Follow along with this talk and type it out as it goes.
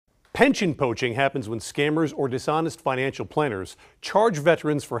Pension poaching happens when scammers or dishonest financial planners charge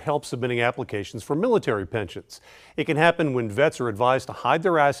veterans for help submitting applications for military pensions. It can happen when vets are advised to hide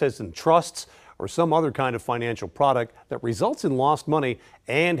their assets in trusts or some other kind of financial product that results in lost money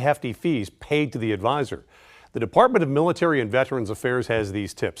and hefty fees paid to the advisor. The Department of Military and Veterans Affairs has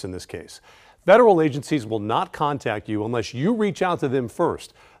these tips in this case. Federal agencies will not contact you unless you reach out to them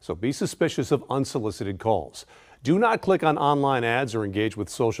first, so be suspicious of unsolicited calls. Do not click on online ads or engage with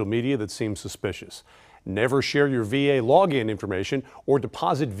social media that seems suspicious. Never share your VA login information or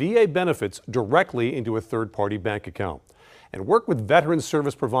deposit VA benefits directly into a third-party bank account. And work with veteran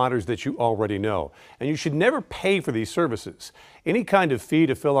service providers that you already know. And you should never pay for these services. Any kind of fee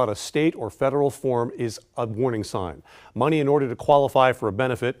to fill out a state or federal form is a warning sign. Money in order to qualify for a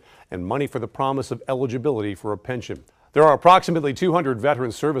benefit and money for the promise of eligibility for a pension. There are approximately 200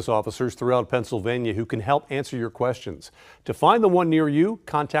 veteran service officers throughout Pennsylvania who can help answer your questions. To find the one near you,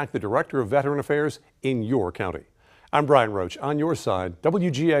 contact the Director of Veteran Affairs in your county. I'm Brian Roach, on your side,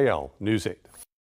 WGAL News 8.